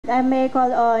I may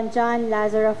call on John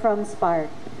Lazaro from Spark.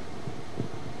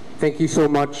 Thank you so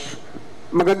much.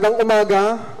 Magandang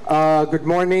umaga. Good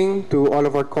morning to all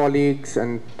of our colleagues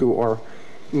and to our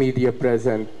media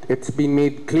present. It's been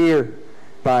made clear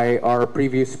by our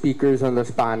previous speakers on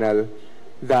this panel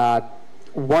that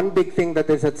one big thing that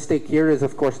is at stake here is,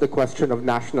 of course, the question of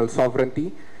national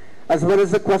sovereignty, as well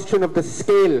as the question of the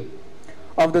scale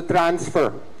of the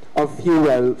transfer of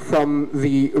fuel from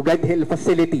the Red Hill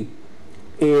facility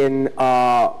in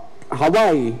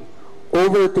Hawaii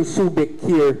over to Subic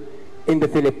here in the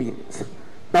Philippines.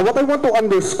 Now, what I want to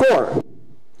underscore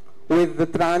with the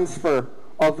transfer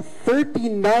of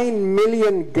 39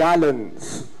 million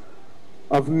gallons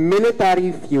of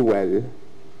military fuel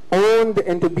owned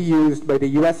and to be used by the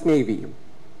US Navy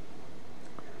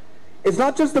is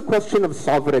not just the question of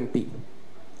sovereignty,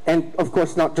 and of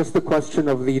course not just the question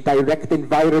of the direct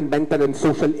environmental and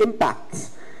social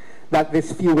impacts that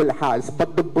this fuel has,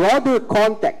 but the broader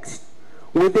context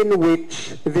within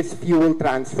which this fuel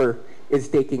transfer is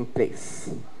taking place.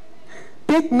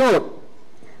 Take note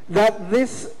that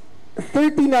this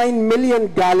 39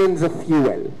 million gallons of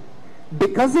fuel,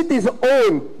 because it is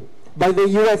owned by the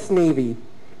US Navy,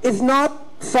 is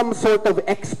not some sort of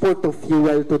export of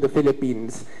fuel to the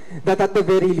Philippines that at the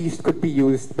very least could be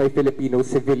used by Filipino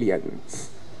civilians.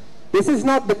 This is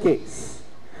not the case.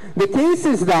 The case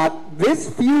is that this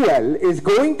fuel is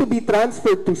going to be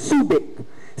transferred to Subic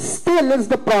still as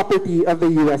the property of the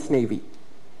US Navy.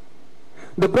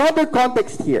 The broader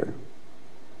context here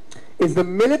is the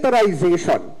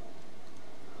militarization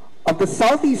of the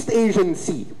Southeast Asian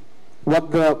Sea,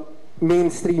 what the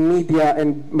mainstream media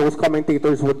and most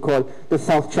commentators would call the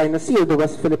South China Sea or the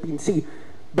West Philippine Sea.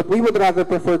 But we would rather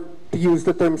prefer to use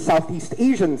the term Southeast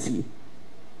Asian Sea.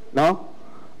 No?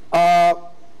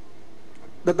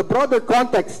 But the broader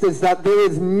context is that there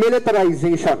is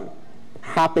militarization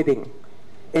happening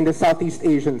in the Southeast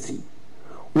Asian Sea.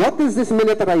 What does this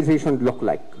militarization look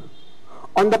like?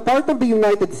 On the part of the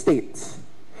United States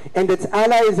and its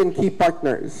allies and key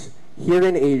partners here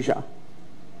in Asia,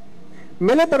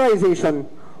 militarization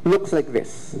looks like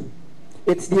this.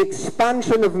 It's the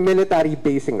expansion of military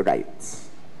basing rights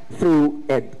through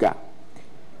EDCA.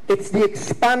 It's the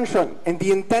expansion and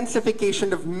the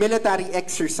intensification of military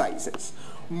exercises.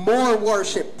 More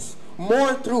warships,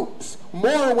 more troops,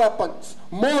 more weapons,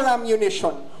 more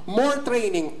ammunition, more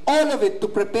training, all of it to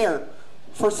prepare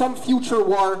for some future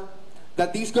war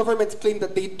that these governments claim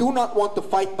that they do not want to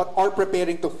fight but are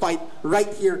preparing to fight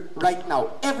right here, right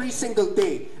now. Every single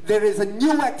day, there is a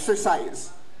new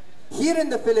exercise here in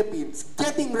the Philippines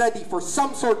getting ready for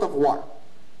some sort of war.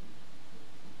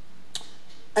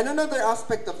 And another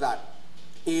aspect of that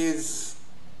is,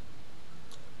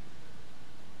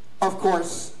 of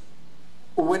course,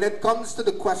 when it comes to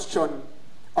the question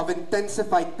of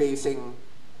intensified basing,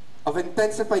 of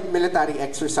intensified military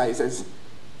exercises,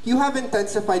 you have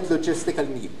intensified logistical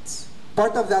needs.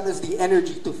 Part of that is the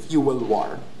energy to fuel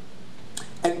war.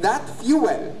 And that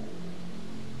fuel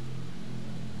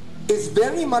is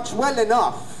very much well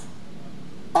enough,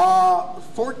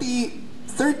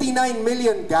 39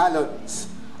 million gallons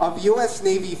of US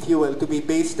Navy fuel to be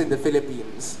based in the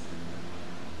Philippines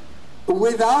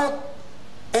without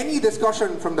any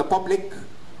discussion from the public,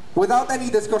 without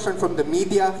any discussion from the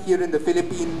media here in the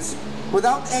Philippines,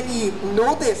 without any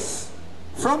notice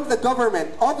from the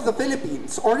government of the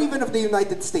Philippines or even of the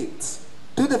United States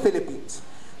to the Philippines,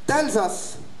 tells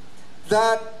us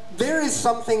that there is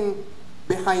something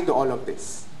behind all of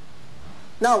this.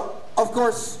 Now, of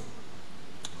course,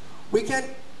 we can't,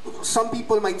 some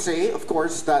people might say, of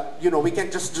course, that, we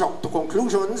can't just jump to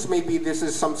conclusions. Maybe this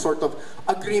is some sort of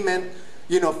agreement,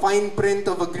 fine print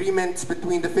of agreements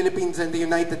between the Philippines and the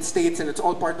United States, and it's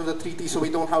all part of the treaty, so we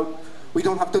don't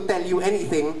have to tell you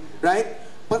anything, right?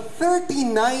 But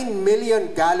 39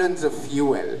 million gallons of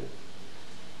fuel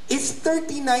is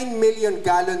 39 million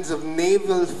gallons of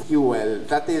naval fuel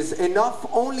that is enough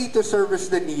only to service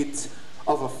the needs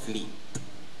of a fleet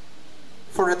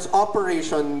for its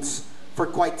operations for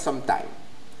quite some time.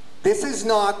 This is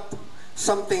not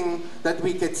something that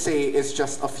we could say is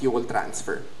just a fuel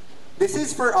transfer. This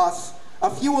is for us a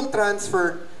fuel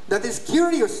transfer that is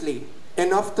curiously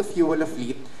enough to fuel a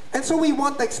fleet. And so we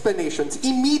want explanations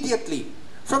immediately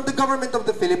from the government of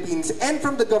the Philippines and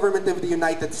from the government of the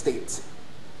United States.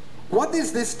 What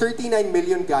is this 39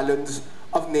 million gallons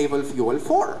of naval fuel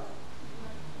for?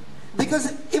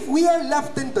 Because if we are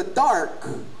left in the dark,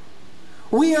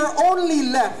 we are only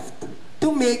left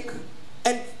to make,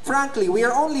 and frankly, we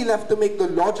are only left to make the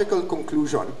logical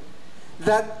conclusion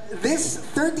that this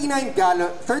 39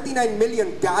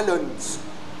 million gallons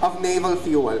of naval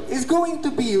fuel is going to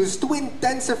be used to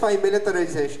intensify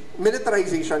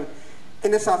militarization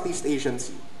in the Southeast Asian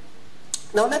Sea.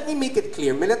 Now let me make it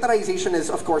clear, militarization is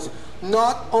of course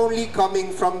not only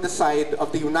coming from the side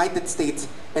of the United States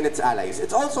and its allies,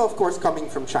 it's also of course coming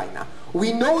from China.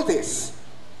 We know this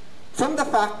from the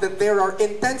fact that there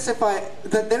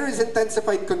is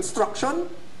intensified construction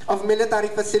of military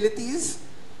facilities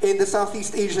in the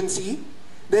Southeast Asian Sea.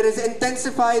 There is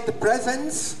intensified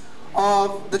presence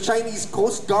of the Chinese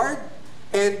Coast Guard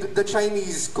and the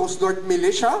Chinese Coast Guard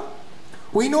militia.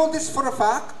 We know this for a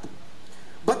fact,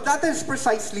 but that is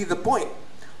precisely the point.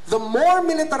 The more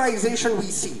militarization we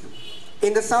see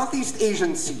in the Southeast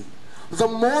Asian Sea, the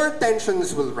more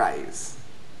tensions will rise.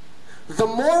 The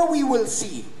more we will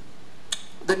see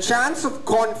the chance of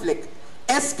conflict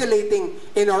escalating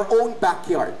in our own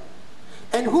backyard.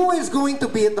 And who is going to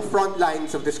be at the front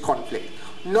lines of this conflict?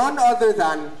 None other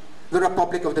than the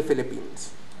Republic of the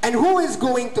Philippines. And who is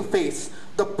going to face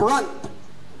the brunt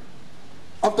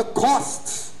of the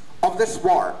costs of this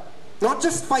war? Not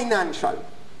just financial,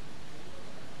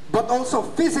 but also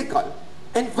physical,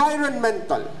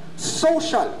 environmental,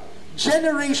 social,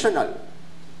 generational.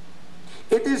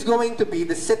 It is going to be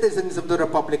the citizens of the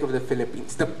Republic of the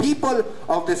Philippines. The people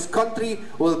of this country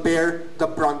will bear the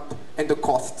brunt and the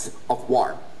costs of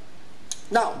war.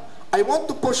 Now, I want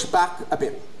to push back a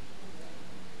bit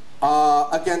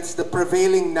against the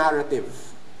prevailing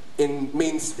narrative in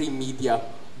mainstream media,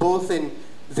 both in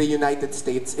the United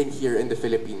States and here in the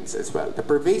Philippines as well. The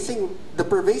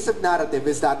pervasive narrative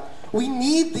is that we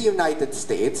need the United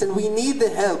States and we need the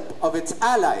help of its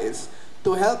allies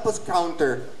to help us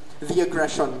counter the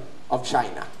aggression of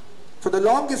China. For the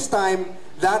longest time,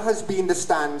 that has been the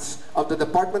stance of the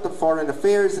Department of Foreign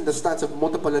Affairs and the stance of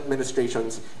multiple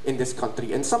administrations in this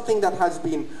country, and something that has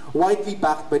been widely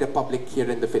backed by the public here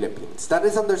in the Philippines. That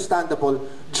is understandable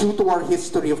due to our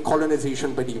history of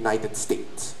colonization by the United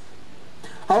States.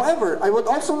 However, I would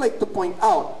also like to point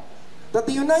out that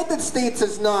the United States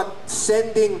is not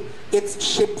sending its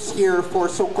ships here for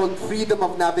so-called freedom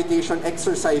of navigation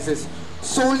exercises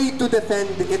solely to defend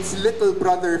its little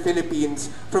brother Philippines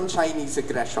from Chinese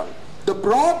aggression. The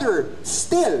broader,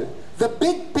 still, the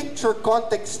big picture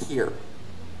context here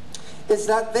is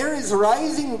that there is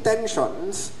rising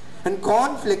tensions and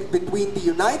conflict between the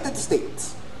United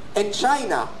States and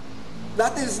China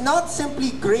that is not simply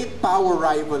great power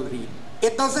rivalry.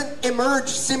 It doesn't emerge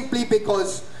simply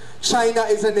because China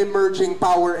is an emerging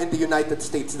power and the United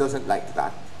States doesn't like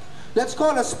that. Let's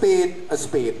call a spade a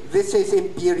spade. This is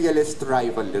imperialist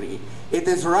rivalry. It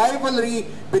is rivalry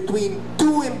between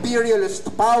two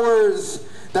imperialist powers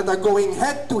that are going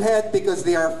head to head because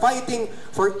they are fighting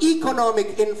for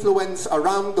economic influence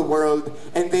around the world,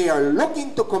 and they are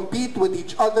looking to compete with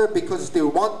each other because they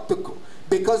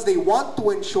want to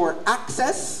ensure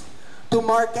access to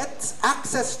markets,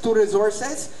 access to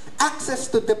resources, access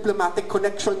to diplomatic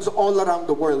connections all around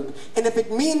the world. And if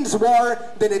it means war,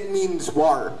 then it means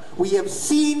war. We have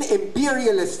seen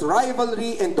imperialist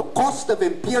rivalry and the cost of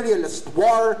imperialist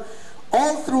war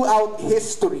all throughout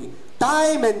history.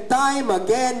 Time and time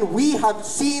again, we have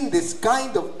seen this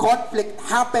kind of conflict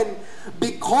happen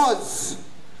because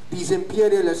these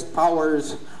imperialist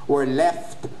powers were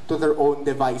left to their own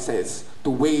devices to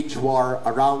wage war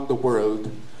around the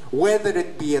world, whether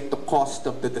it be at the cost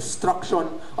of the destruction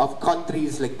of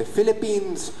countries like the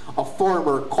Philippines, of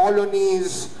former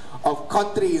colonies, of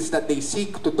countries that they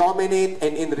seek to dominate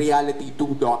and in reality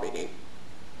do dominate.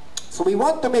 So we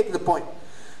want to make the point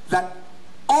that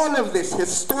all of this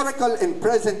historical and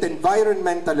present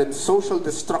environmental and social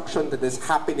destruction that is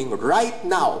happening right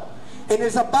now and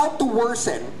is about to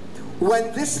worsen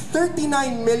when this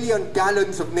 39 million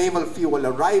gallons of naval fuel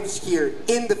arrives here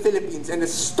in the Philippines and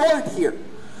is stored here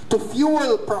to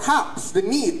fuel perhaps the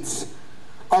needs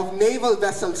of naval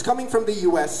vessels coming from the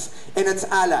US and its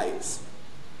allies.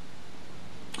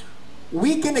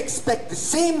 We can expect the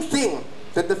same thing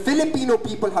that the Filipino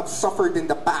people have suffered in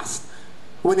the past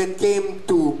when it came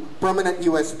to prominent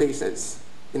US bases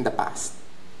in the past.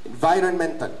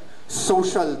 Environmental,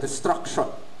 social destruction,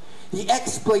 the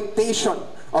exploitation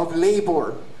of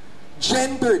labor,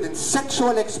 gendered and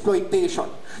sexual exploitation,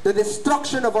 the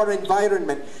destruction of our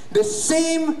environment, the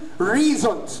same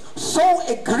reasons so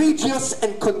egregious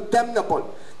and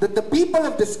condemnable that the people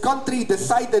of this country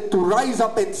decided to rise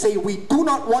up and say, we do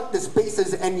not want these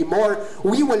bases anymore,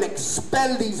 we will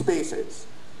expel these bases.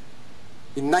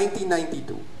 In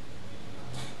 1992,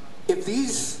 if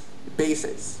these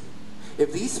bases,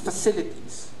 if these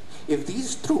facilities, if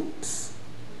these troops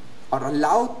are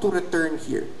allowed to return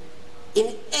here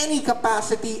in any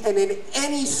capacity and in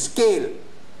any scale,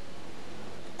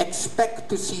 expect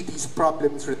to see these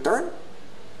problems return,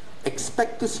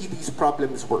 expect to see these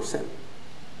problems worsen.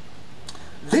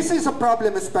 This is a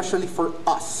problem especially for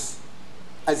us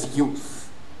as youth.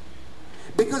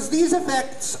 Because these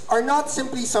effects are not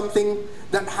simply something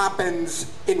that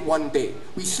happens in one day.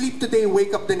 We sleep today,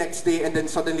 wake up the next day, and then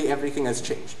suddenly everything has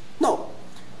changed. No.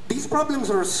 These problems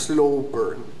are a slow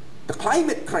burn. The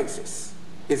climate crisis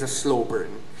is a slow burn.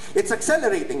 It's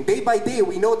accelerating. Day by day,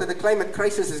 we know that the climate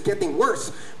crisis is getting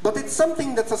worse, but it's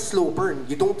something that's a slow burn.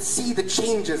 You don't see the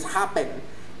changes happen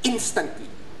instantly.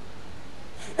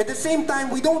 At the same time,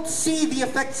 we don't see the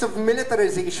effects of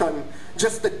militarization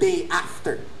just the day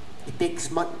after. It takes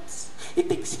months, it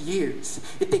takes years,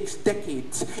 it takes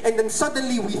decades, and then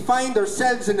suddenly we find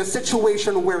ourselves in a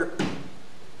situation where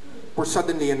we're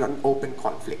suddenly in an open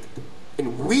conflict.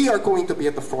 And we are going to be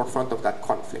at the forefront of that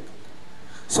conflict.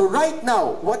 So right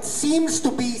now, what seems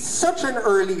to be such an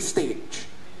early stage,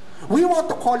 we want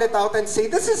to call it out and say,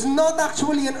 this is not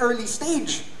actually an early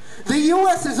stage. The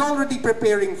US is already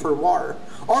preparing for war.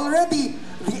 Already,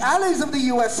 the allies of the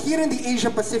US here in the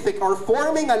Asia-Pacific are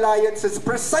forming alliances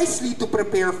precisely to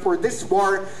prepare for this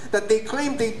war that they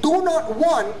claim they do not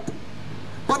want,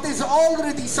 but is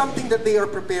already something that they are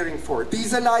preparing for.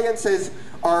 These alliances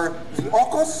are the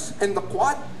AUKUS and the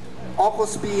Quad.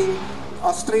 AUKUS being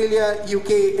Australia,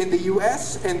 UK, and the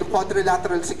US, and the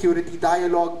Quadrilateral Security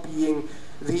Dialogue being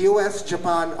the US,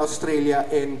 Japan, Australia,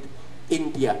 and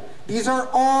India. These are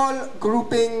all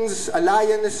groupings,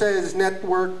 alliances,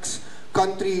 networks,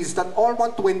 countries that all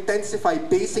want to intensify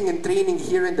basing and training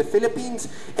here in the Philippines,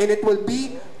 and it will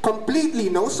be completely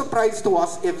no surprise to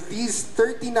us if these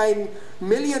 39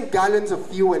 million gallons of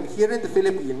fuel here in the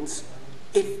Philippines,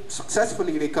 if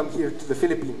successfully they come here to the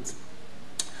Philippines,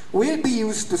 will be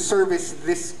used to service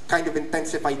this kind of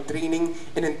intensified training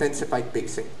and intensified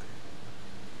basing.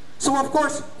 So of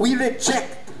course, we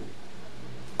reject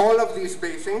all of these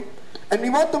basing, and we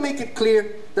want to make it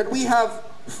clear that we have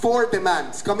 4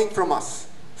 demands coming from us,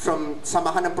 from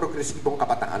Samahan ng Progresibong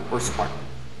Kabataan, or SPARC.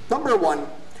 Number 1,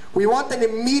 we want an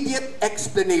immediate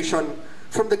explanation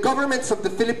from the governments of the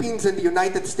Philippines and the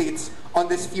United States on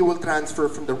this fuel transfer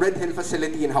from the Red Hill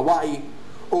facility in Hawaii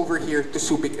over here to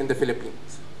Subic in the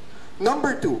Philippines.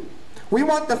 Number 2, we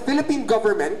want the Philippine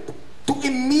government to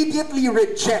immediately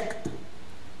reject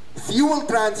fuel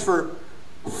transfer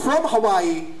from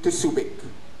Hawaii to Subic.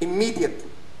 Immediately.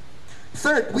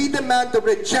 Third, we demand the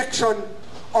rejection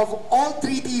of all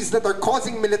treaties that are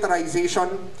causing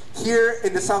militarization here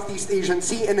in the Southeast Asian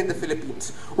Sea and in the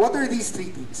Philippines. What are these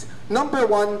treaties? Number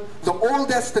 1, the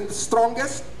oldest and the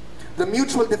strongest, the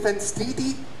Mutual Defense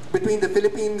Treaty between the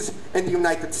Philippines and the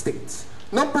United States.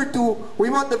 Number 2, we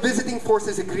want the Visiting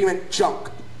Forces Agreement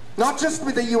junked, not just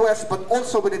with the US but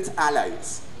also with its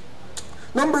allies.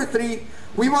 Number 3,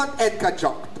 we want EDCA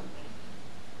junked.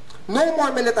 No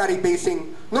more military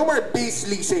basing, no more base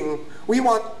leasing. We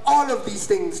want all of these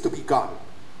things to be gone.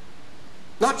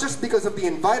 Not just because of the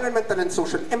environmental and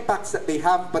social impacts that they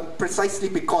have, but precisely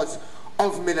because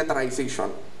of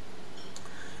militarization.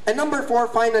 And number 4,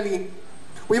 finally,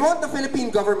 we want the Philippine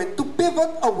government to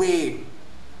pivot away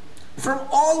from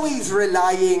always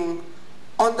relying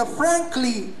on the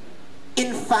frankly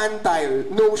infantile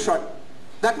notion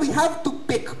that we have to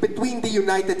pick between the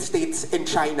United States and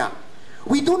China.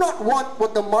 We do not want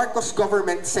what the Marcos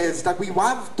government says, that we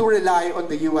have to rely on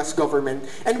the US government,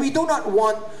 and we do not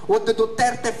want what the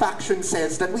Duterte faction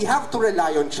says, that we have to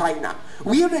rely on China.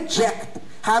 We reject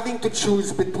having to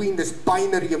choose between this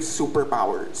binary of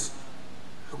superpowers.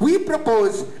 We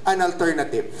propose an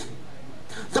alternative.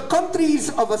 The countries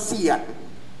of ASEAN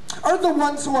are the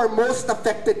ones who are most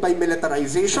affected by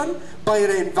militarization, by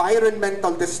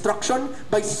environmental destruction,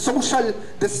 by social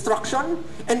destruction,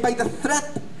 and by the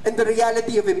threat and the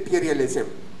reality of imperialism.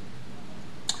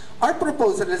 Our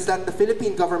proposal is that the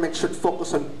Philippine government should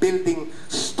focus on building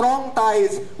strong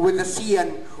ties with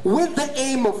ASEAN with the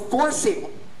aim of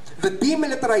forcing the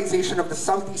demilitarization of the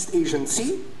Southeast Asian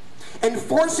Sea and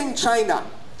forcing China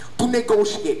to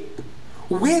negotiate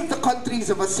with the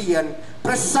countries of ASEAN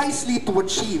precisely to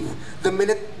achieve the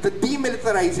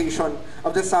demilitarization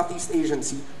of the Southeast Asian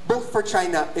Sea, both for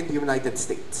China and the United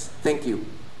States. Thank you.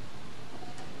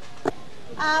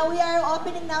 We are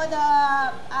opening now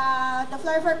the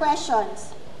floor for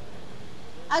questions.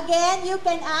 Again, you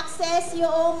can access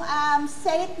yung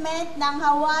statement ng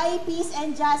Hawai'i Peace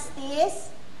and Justice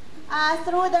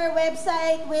through their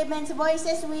website, Women's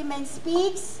Voices, Women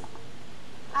Speaks.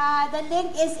 The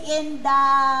link is in the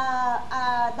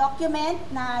document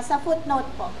na sa footnote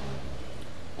po.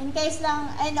 In case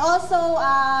lang, and also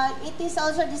it is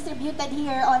also distributed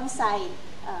here on site.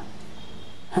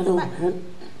 Hello.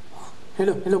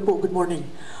 Hello po, good morning.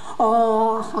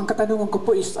 Ang katanungan ko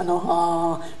po is,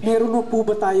 meron na po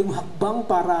ba tayong hakbang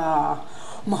para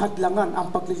mahadlangan ang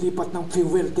paglilipat ng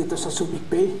fuel dito sa Subic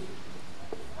Bay?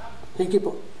 Thank you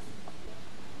po.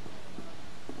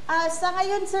 Sa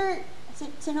ngayon, sir,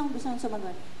 sinong gusto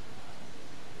sumagot?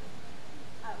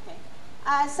 Okay.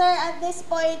 Sir, at this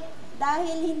point,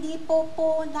 dahil hindi po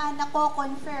na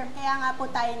nako-confirm, kaya nga po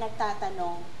tayo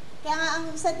nagtatanong. Kaya nga ang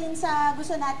isa din sa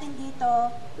gusto natin dito,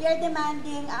 we are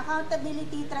demanding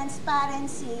accountability,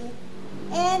 transparency,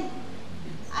 and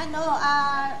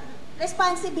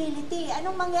responsibility.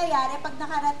 Anong mangyayari pag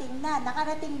nakarating na?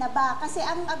 Nakarating na ba? Kasi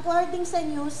ang according sa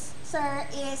news, sir,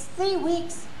 is 3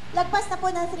 weeks. Lagpas na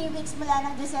po ng 3 weeks mula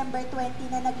ng December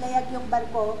 20 na naglayag yung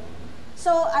barko.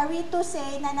 So, are we to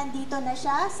say na nandito na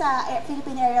siya sa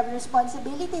Philippine Area of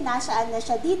Responsibility? Nasaan na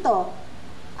siya dito?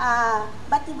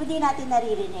 Ba't hindi natin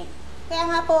naririnig? Kaya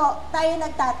nga po, tayo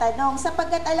nagtatanong,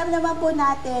 sapagkat alam naman po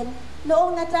natin,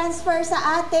 noong na-transfer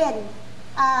sa atin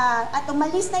at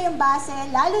umalis na yung base,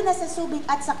 lalo na sa Subic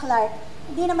at sa Clark,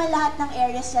 hindi naman lahat ng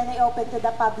areas dyan ay open to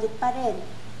the public pa rin.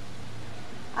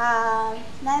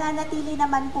 Nananatili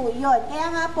naman po yun. Kaya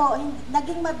nga po,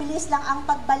 naging mabilis lang ang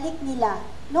pagbalik nila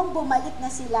nung bumalik na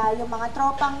sila, yung mga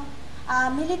tropang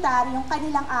militar, yung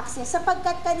kanilang access,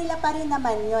 sapagkat kanila pa rin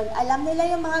naman yun. Alam nila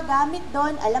yung mga gamit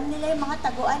doon, alam nila yung mga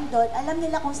taguan doon, alam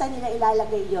nila kung saan nila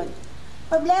ilalagay yun.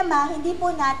 Problema, hindi po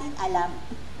natin alam.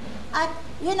 At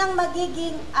yun ang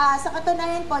magiging, sa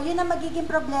katunayan po, yun ang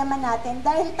magiging problema natin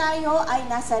dahil tayo ay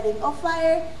nasa ring of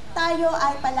fire, tayo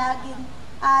ay palaging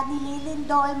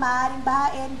nililindol, maaaring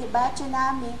bahain, diba,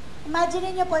 tsunami.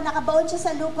 Imagine niyo po, nakabaon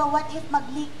siya sa lupa, what if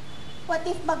mag-leak, what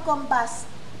if mag-combust?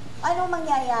 Anong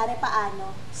mangyayari?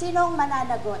 Paano? Sinong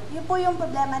mananagot? Yun po yung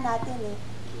problema natin eh.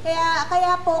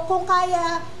 Kaya po, kung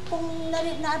kaya, kung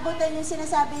naabutan yung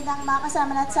sinasabi ng mga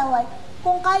kasama natin sa Hawaii,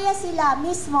 kung kaya sila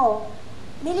mismo,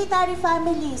 military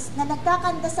families na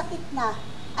nagkakanda sakit na,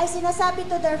 ay sinasabi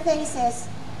to their faces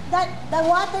that the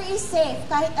water is safe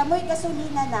kahit amoy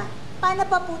gasolina na, paano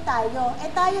pa po tayo? Eh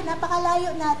tayo,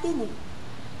 napakalayo natin eh.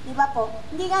 Di ba po?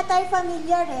 Hindi nga tayo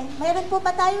familiar eh. Meron po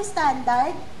ba tayong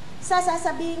standard sa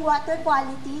sasabing water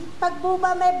quality? Pag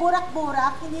buba may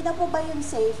burak-burak, hindi na po ba yun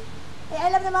safe? Eh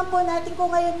alam naman po natin kung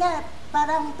ngayon nga,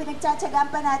 parang pinagtsatsagaan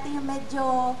pa natin yung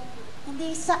medyo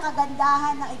hindi sa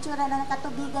kagandahan ng itsura ng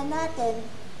katubigan natin.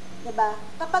 Diba?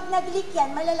 Kapag nag-leak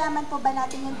yan, malalaman po ba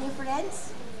natin yung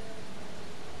difference?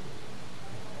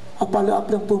 Follow-up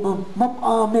lang po, ma'am.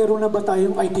 Ma'am, meron na ba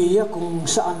tayong idea kung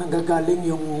saan nanggagaling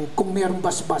yung, kung merong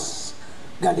bas-bas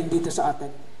galing dito sa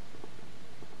atin?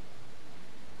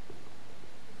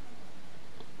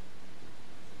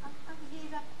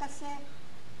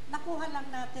 Nakuha lang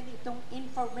natin itong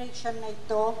information na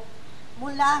ito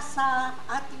mula sa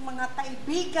ating mga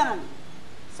kaibigan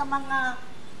sa mga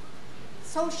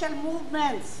social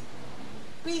movements,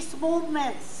 peace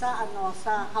movements sa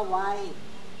Hawaii.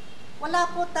 Wala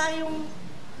po tayong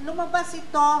lumabas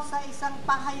ito sa isang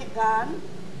pahayagan,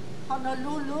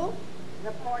 Honolulu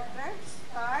Reporter,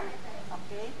 Star,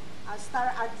 okay,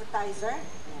 Star Advertiser.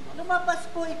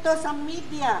 Lumabas po ito sa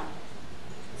media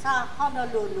sa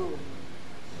Honolulu.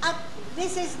 At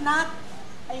this is not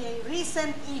a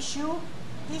recent issue.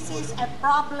 This is a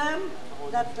problem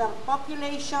that the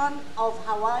population of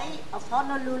Hawaii, of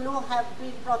Honolulu, have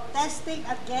been protesting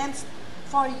against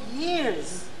for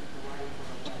years.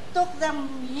 It took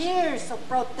them years of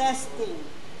protesting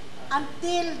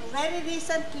until very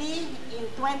recently, in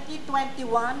 2021,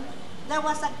 there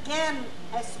was again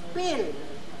a spill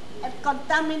and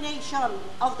contamination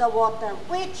of the water,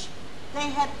 which they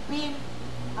had been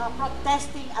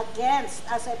protesting against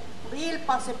as a real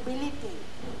possibility.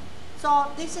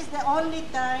 So this is the only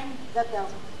time that the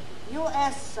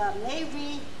U.S.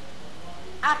 Navy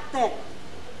acted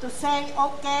to say,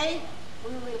 okay,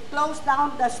 we will close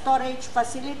down the storage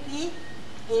facility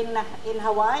in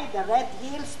Hawaii, the Red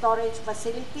Hill storage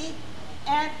facility,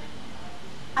 and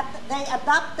they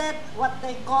adopted what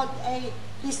they called a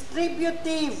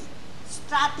distributive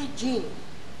strategy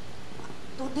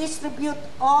to distribute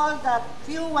all the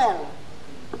fuel,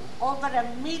 over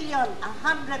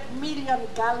 100 million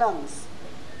gallons,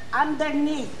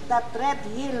 underneath that Red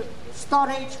Hill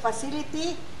storage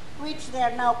facility, which they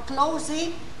are now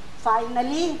closing,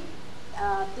 finally,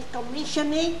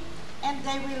 decommissioning, and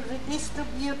they will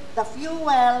redistribute the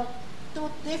fuel to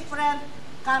different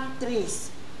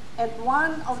countries. And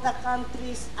one of the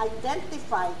countries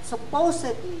identified,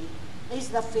 supposedly, is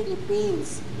the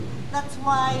Philippines. That's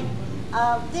why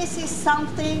this is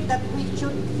something that we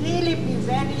should really be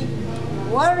very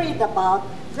worried about,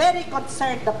 very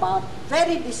concerned about,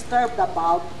 very disturbed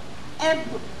about. And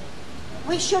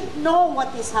we should know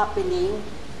what is happening,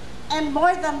 and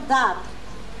more than that,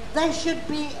 there should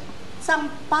be some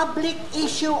public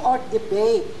issue or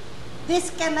debate. This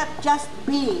cannot just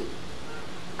be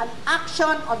an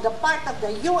action on the part of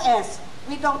the U.S.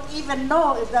 We don't even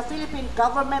know if the Philippine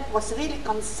government was really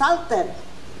consulted.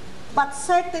 But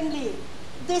certainly,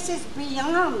 this is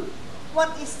beyond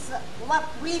what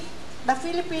we, the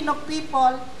Filipino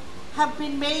people, have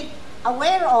been made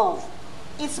aware of.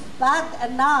 It's bad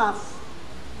enough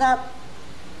that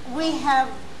we have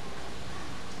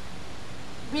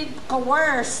been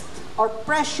coerced or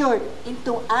pressured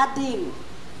into adding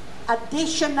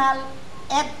additional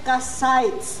EDCA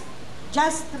sites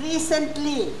just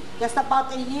recently, just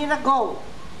about a year ago,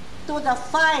 to the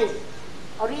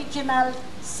 5 original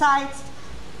sites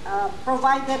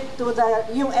provided to the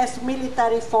U.S.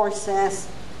 military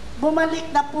forces. Bumalik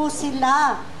na po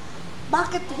sila.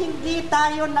 Bakit hindi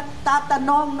tayo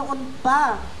nagtatanong noon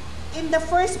pa? In the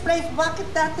first place,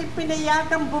 bakit natin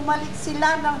pinayagang bumalik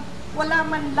sila ng wala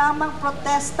man lamang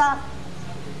protesta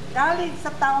galing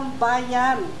sa taong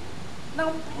bayan?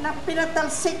 Na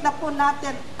pinatalsik na po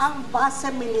natin ang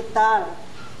base militar.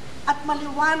 At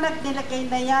maliwanag nilagay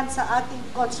na yan sa ating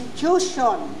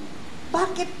constitution.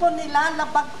 Bakit po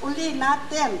nilalabag uli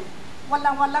natin?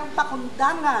 Walang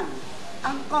pakundangan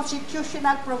ang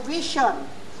constitutional provision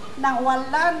na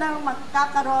wala nang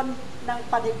magkakaroon ng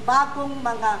panibagong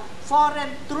mga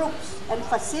foreign troops and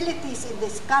facilities in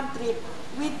this country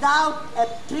without a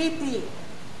treaty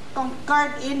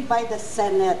concurred in by the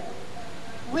Senate.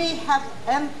 We have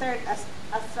entered, as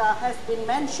has been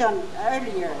mentioned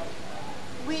earlier,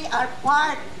 we are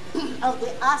part of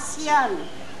the ASEAN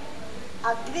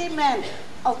Agreement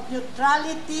of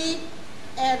Neutrality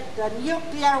and the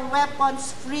nuclear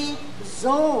weapons-free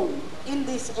zone in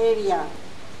this area.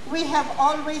 We have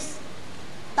always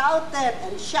touted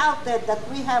and shouted that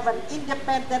we have an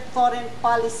independent foreign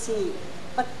policy,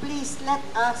 but please let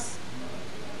us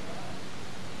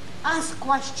ask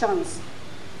questions.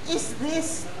 Is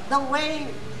this the way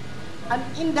an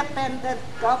independent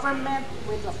government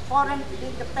with a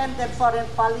independent foreign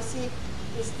policy,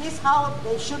 is this how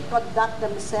they should conduct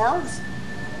themselves?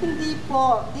 Hindi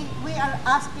po. We are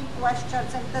asking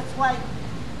questions, and that's why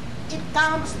it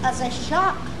comes as a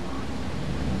shock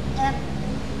and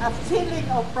a feeling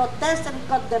of protest and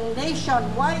condemnation.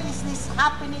 Why is this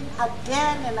happening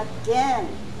again and again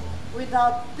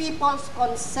without people's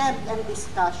consent and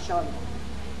discussion?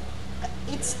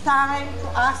 It's time to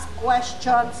ask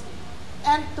questions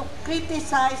and to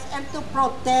criticize and to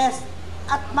protest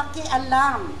at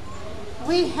makialam.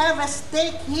 We have a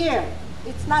stake here.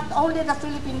 It's not only the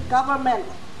Philippine government,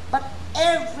 but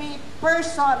every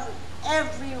person,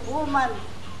 every woman,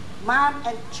 man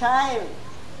and child.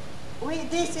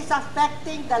 This is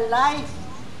affecting the life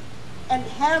and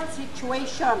health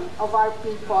situation of our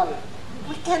people.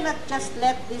 We cannot just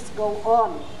let this go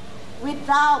on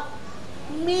without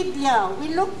media.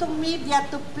 We look to media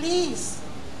to please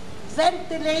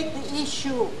ventilate the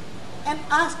issue and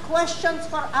ask questions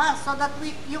for us so that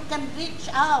you can reach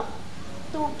out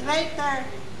to greater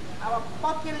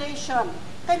population.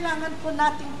 Kailangan po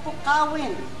nating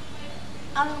pukawin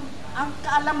ang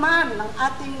kaalaman ng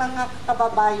ating mga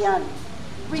kababayan.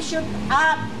 We should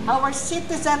add our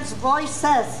citizens'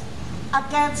 voices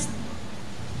against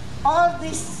all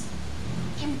these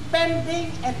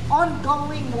impending and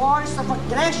ongoing wars of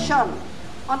aggression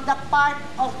on the part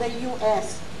of the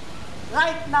U.S.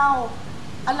 Right now,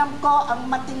 alam ko ang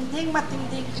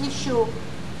matinding issue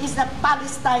is the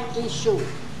Palestine issue.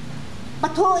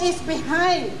 But who is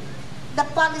behind the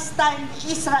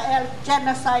Palestine-Israel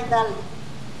genocidal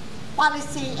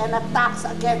policy and attacks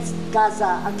against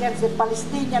Gaza, against the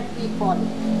Palestinian people?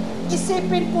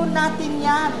 Isipin po natin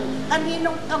yan.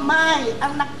 Kaninong kamay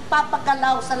ang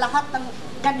nagpapagalaw sa lahat ng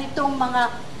ganitong mga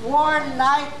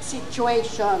war-like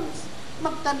situations?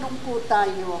 Magtanong po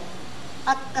tayo.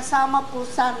 At kasama po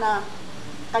sana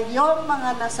kayong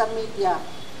mga nasa media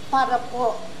para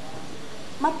po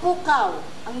mapukaw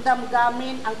ang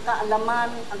damdamin, ang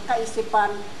kaalaman, ang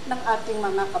kaisipan ng ating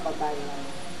mga kababayan.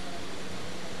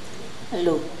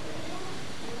 Hello.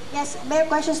 Yes, may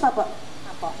questions pa po.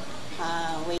 Apo.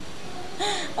 Wait.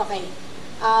 Okay.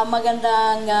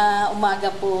 Magandang umaga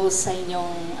po sa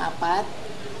inyong apat.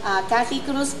 Kathy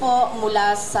Cruz po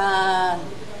mula sa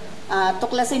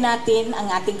tuklasin natin ang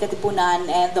ating katipunan,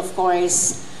 and of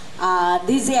course,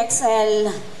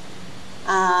 DZXL,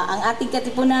 ang ating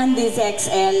katipunan,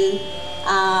 DZXL,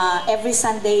 every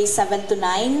Sunday 7 to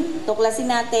 9, tuklasin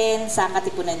natin sa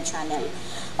Katipunan Channel.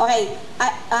 Okay,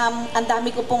 ang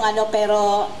dami ko pong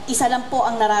pero isa lang po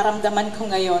ang nararamdaman ko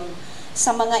ngayon.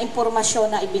 sa mga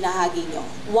impormasyon na ibinahagi nyo.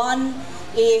 One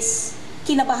is,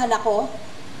 kinabahan ako,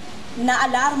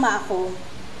 naalarma ako,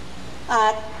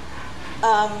 at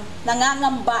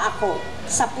nangangamba ako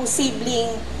sa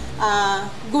posibleng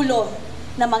gulo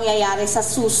na mangyayari sa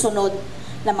susunod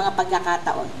na mga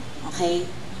pagkakataon. Okay?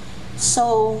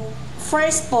 So,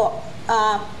 first po,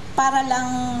 para lang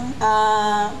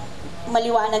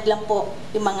maliwanag lang po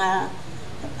yung mga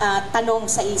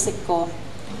tanong sa isip ko.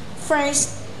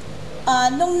 First,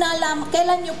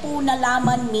 kailan nyo po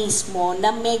nalaman mismo na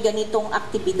may ganitong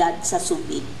aktibidad sa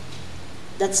Subic?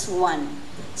 That's one.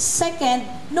 Second,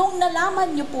 nung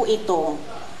nalaman nyo po ito,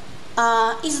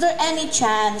 is there any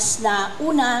chance na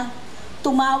una,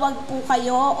 tumawag po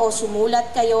kayo o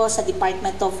sumulat kayo sa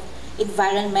Department of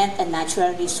Environment and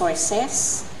Natural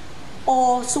Resources?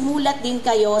 O sumulat din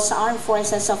kayo sa Armed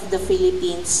Forces of the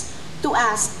Philippines to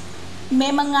ask,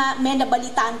 may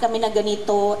nabalitaan kami na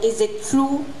ganito, is it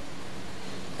true?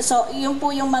 So, yun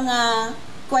po yung mga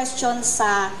questions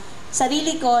sa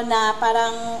sarili ko na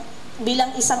parang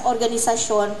bilang isang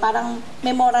organisasyon, parang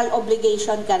may moral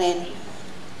obligation ka rin.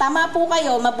 Tama po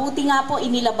kayo, mabuti nga po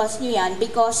inilabas nyo yan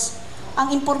because ang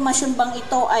impormasyon bang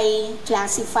ito ay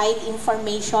classified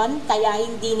information kaya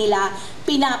hindi nila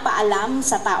pinapaalam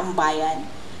sa taong bayan.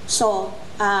 So,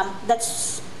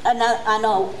 that's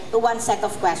one set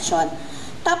of question.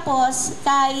 Tapos,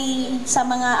 sa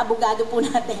mga abogado po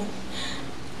natin,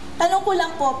 tanong ko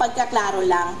lang po, pagkaklaro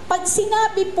lang, pag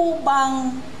sinabi po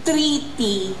bang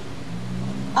treaty,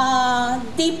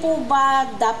 di po ba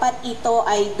dapat ito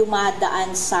ay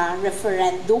dumadaan sa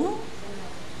referendum?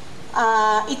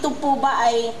 Ito po ba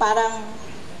ay parang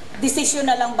desisyon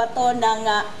na lang ba to ng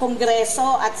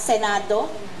Kongreso at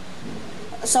Senado?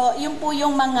 So, yun po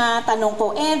yung mga tanong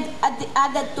ko. And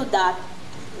added to that,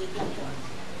 wait lang po.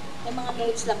 May mga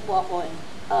notes lang po ako.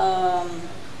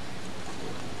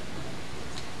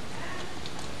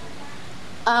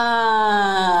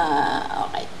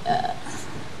 Okay.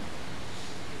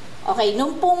 Okay,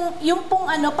 yung pong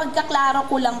pagkaklaro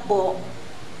ko lang po,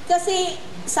 kasi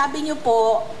sabi niyo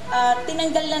po,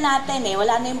 tinanggal na natin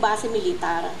wala na yung base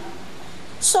militar.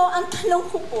 So, ang tanong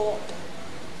ko po,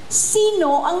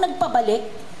 sino ang nagpabalik?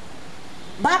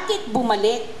 Bakit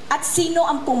bumalik? At sino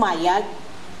ang pumayag?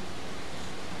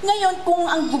 Ngayon, kung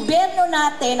ang gobyerno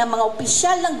natin, ang mga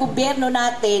opisyal ng gobyerno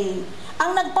natin,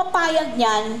 ang nagpapayag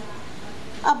niyan,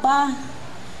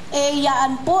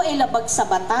 yaan po labag sa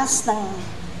batas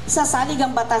sa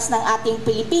saligang batas ng ating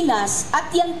Pilipinas at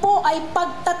yan po ay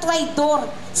pagtatraidor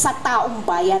sa taong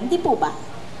bayan, di po ba?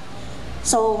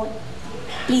 So,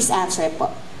 please answer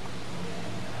po.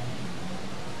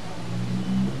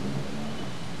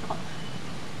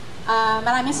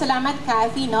 Maraming salamat,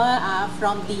 Kathy,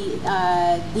 from the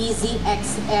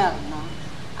DZXL.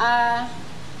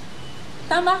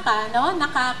 Tama ka,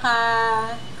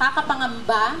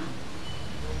 nakakapangamba,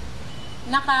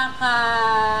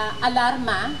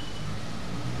 nakaka-alarma,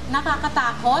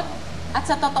 nakakatakot, at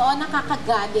sa totoo,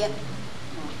 nakakagalit.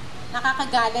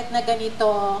 Nakakagalit na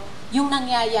ganito yung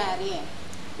nangyayari.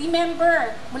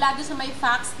 Remember, mula doon sa may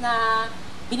facts na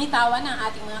binitawan ng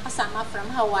ating mga kasama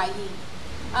from Hawaii,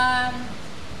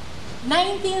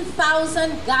 19,000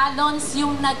 gallons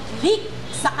yung nag-leak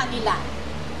sa kanila,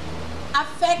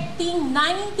 affecting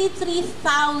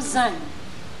 93,000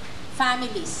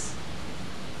 families.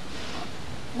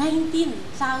 19,000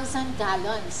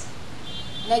 gallons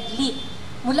nag-leak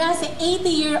mula sa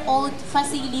 80-year-old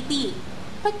facility.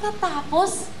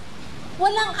 Pagkatapos,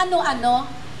 walang ano-ano,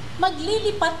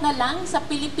 maglilipat na lang sa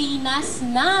Pilipinas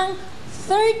ng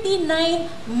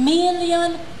 39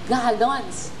 million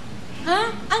gallons.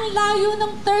 Ang layo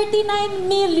ng 39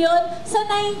 million sa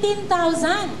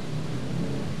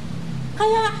 19,000.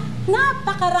 Kaya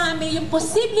napakarami yung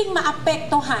posibleng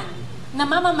maapektuhan na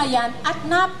mamamayan at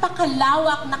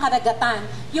napakalawak na karagatan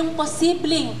yung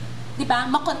posibleng, di ba,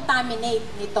 makontaminate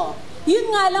nito.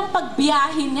 Yun nga lang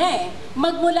pagbiyahe niya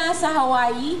magmula sa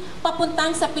Hawaii,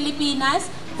 papuntang sa Pilipinas,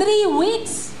 3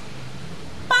 weeks.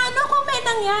 Paano kung may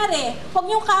nangyari? Huwag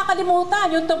niyong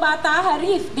kakalimutan yung Tubata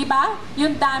Reef, di ba?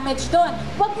 Yung damage doon.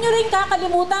 Huwag niyo rin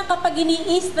kakalimutan kapag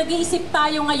nag-iisip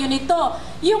tayo ngayon ito.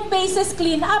 Yung bases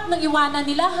clean up nang iwanan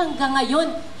nila hanggang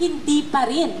ngayon, hindi pa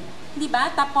rin. Di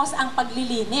ba? Tapos ang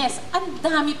paglilinis, ang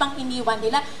dami pang iniwan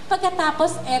nila.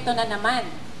 Pagkatapos, eto na naman.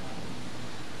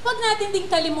 Huwag natin din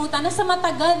kalimutan na sa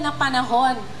matagal na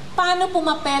panahon, paano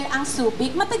pumapel ang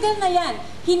Subic? Matagal na yan.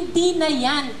 Hindi na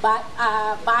yan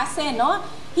base, no?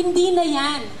 Hindi na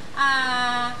yan.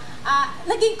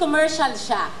 Naging commercial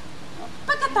siya.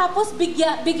 Pagkatapos,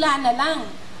 bigla na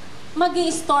lang.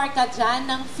 Mag-i-store ka dyan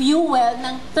ng fuel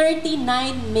ng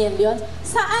 39 million.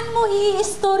 Saan mo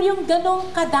i-store yung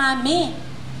ganong kadami?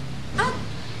 At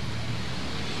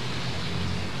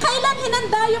kailan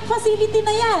hinanda yung facility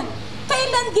na yan?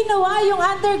 Kailan ginawa yung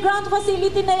underground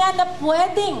facility na yan na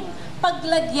pwedeng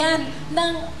paglagyan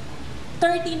ng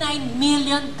 39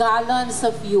 million gallons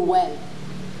of fuel?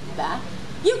 Diba?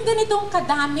 Yung ganitong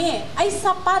kadami ay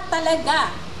sapat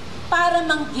talaga para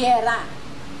mangyera.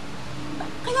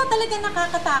 Kaya talaga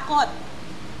nakakatakot.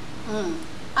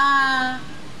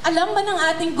 Alam ba ng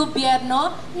ating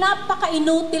gobyerno,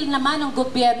 napaka-inutil naman ng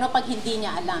gobyerno pag hindi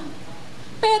niya alam.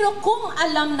 Pero kung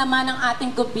alam naman ng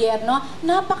ating gobyerno,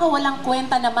 napakawalang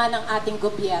kwenta naman ng ating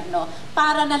gobyerno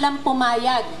para na lang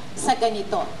pumayag sa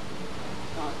ganito.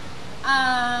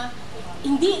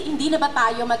 Hindi na ba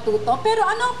tayo matuto? Pero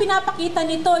ano ang pinapakita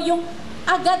nito? Yung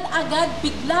agad-agad,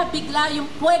 bigla-bigla, yung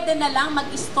pwede na lang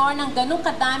mag-store ng ganung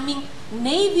kadaming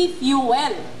Navy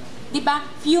fuel. Diba?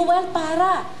 Fuel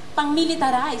para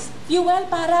pang-militarize. Fuel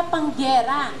para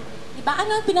pang-gera. Diba?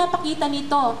 Ano ang pinapakita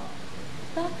nito?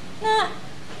 Diba? Na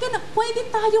pwede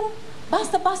tayong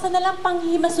basta-basta na lang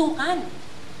panghimasukan.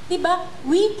 Diba?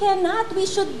 We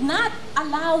should not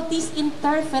allow this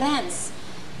interference,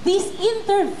 this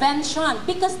intervention,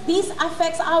 because this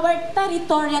affects our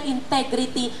territorial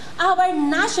integrity, our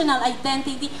national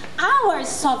identity, our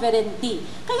sovereignty.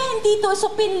 Kaya hindi ito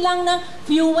usapin lang ng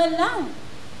fuel lang.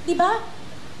 Diba?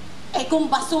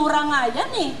 Kung basura nga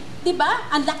yan Diba?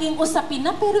 Ang laking usapin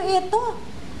na, pero ito.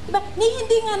 Diba?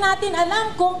 Hindi nga natin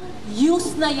alam kung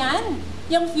use na yan,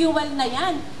 yung fuel na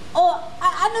yan. O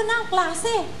ano na ang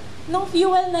klase ng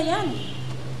fuel na yan.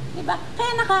 Diba?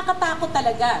 Kaya nakakatakot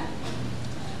talaga.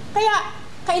 Kaya,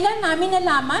 kailan namin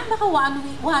nalaman? Baka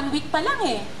one week pa lang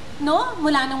no?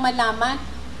 Mula nung malaman.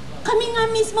 Kami nga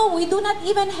mismo, we do not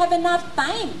even have enough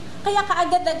time. Kaya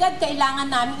kaagad-agad kailangan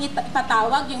namin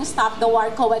ipatawag yung Stop the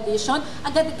War Coalition.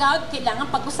 Agad-agad kailangan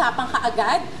pag-usapan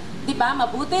kaagad. Diba?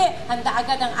 Mabuti, handa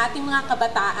agad ang ating mga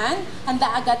kabataan, handa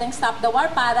agad ang Stop the War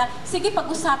para, sige,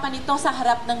 pag-usapan ito sa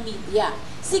harap ng media.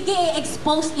 Sige,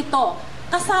 i-expose ito.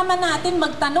 Kasama natin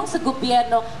magtanong sa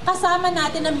gobyerno, kasama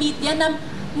natin ang media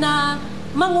na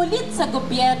mangulit sa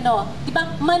gobyerno.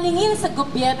 Diba? Maningil sa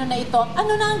gobyerno na ito.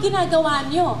 Ano na ang ginagawa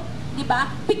nyo? Diba?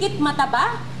 Pikit mata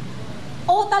ba?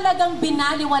 O talagang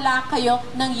binaliwala kayo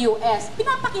ng US?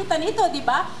 Pinapakita nito,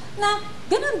 diba? Na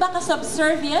ganun ba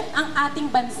ka-subservient ang ating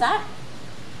bansa?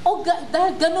 O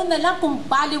dahil ganun na lang kung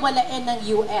baliwalain ng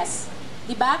US?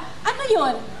 Diba? Ano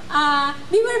yun?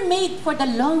 We were made for the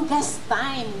longest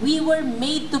time. We were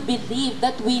made to believe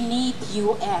that we need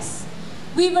US.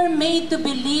 We were made to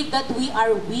believe that we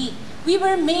are weak. We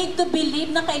were made to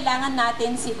believe na kailangan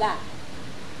natin sila.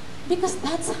 Because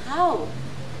that's how.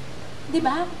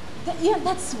 Diba?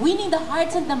 That's winning the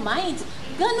hearts and the minds.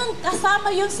 Ganun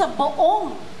kasama yun sa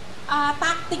buong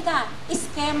taktika,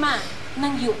 eskema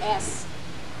ng US.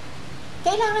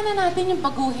 Kailangan na natin yung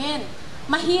baguhin.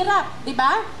 Mahirap, di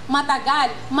ba?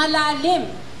 Matagal, malalim.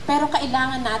 Pero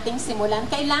kailangan nating simulan.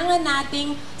 Kailangan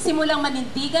nating simulang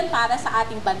manindigan para sa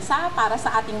ating bansa, para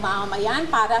sa ating mamamayan,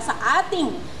 para sa ating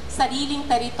sariling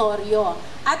teritoryo.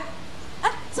 At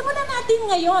simulan natin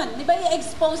ngayon. Di ba?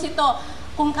 I-expose ito.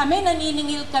 Kung kami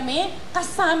naniningil kami,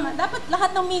 kasama, dapat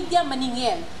lahat ng media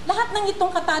maningil. Lahat ng itong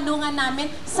katanungan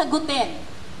namin, sagutin.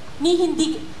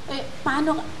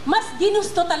 Paano? Mas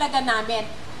ginusto talaga namin.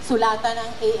 Sulatan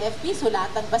ng AFP,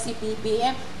 sulatan pa si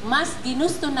BBM, mas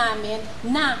ginusto namin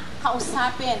na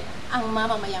kausapin ang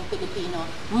mamamayang Pilipino.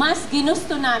 Mas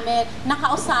ginusto namin na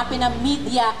kausapin ang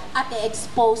media at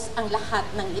i-expose ang lahat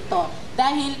ng ito.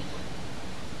 Dahil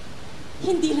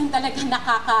hindi lang talaga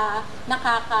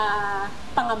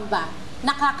nakakapangamba.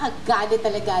 Nakakagalit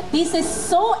talaga. This is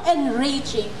so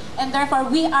enraging, and therefore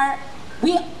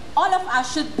all of us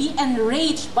should be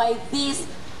enraged by this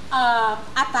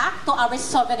attack to our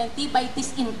sovereignty, by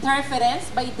this interference,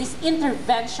 by this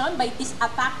intervention, by this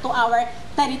attack to our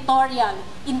territorial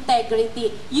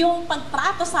integrity. Yung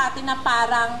pagtrato sa atin na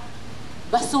parang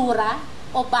basura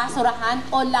o basurahan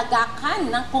o lagakan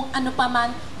ng kung ano pa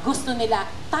man gusto nila.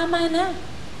 Tama na.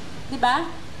 Diba?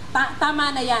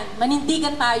 Tama na yan.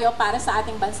 Manindigan tayo para sa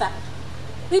ating bansa.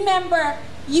 Remember,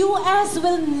 US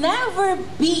will never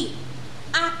be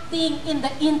acting in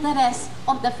the interest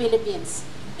of the Philippines,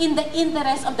 in the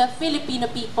interest of the Filipino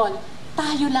people.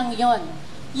 Tayo lang yon.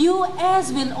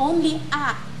 US will only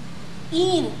act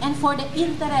in and for the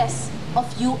interest of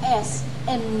US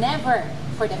and never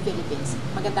for the Philippines.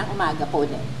 Magandang umaga po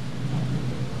ulit.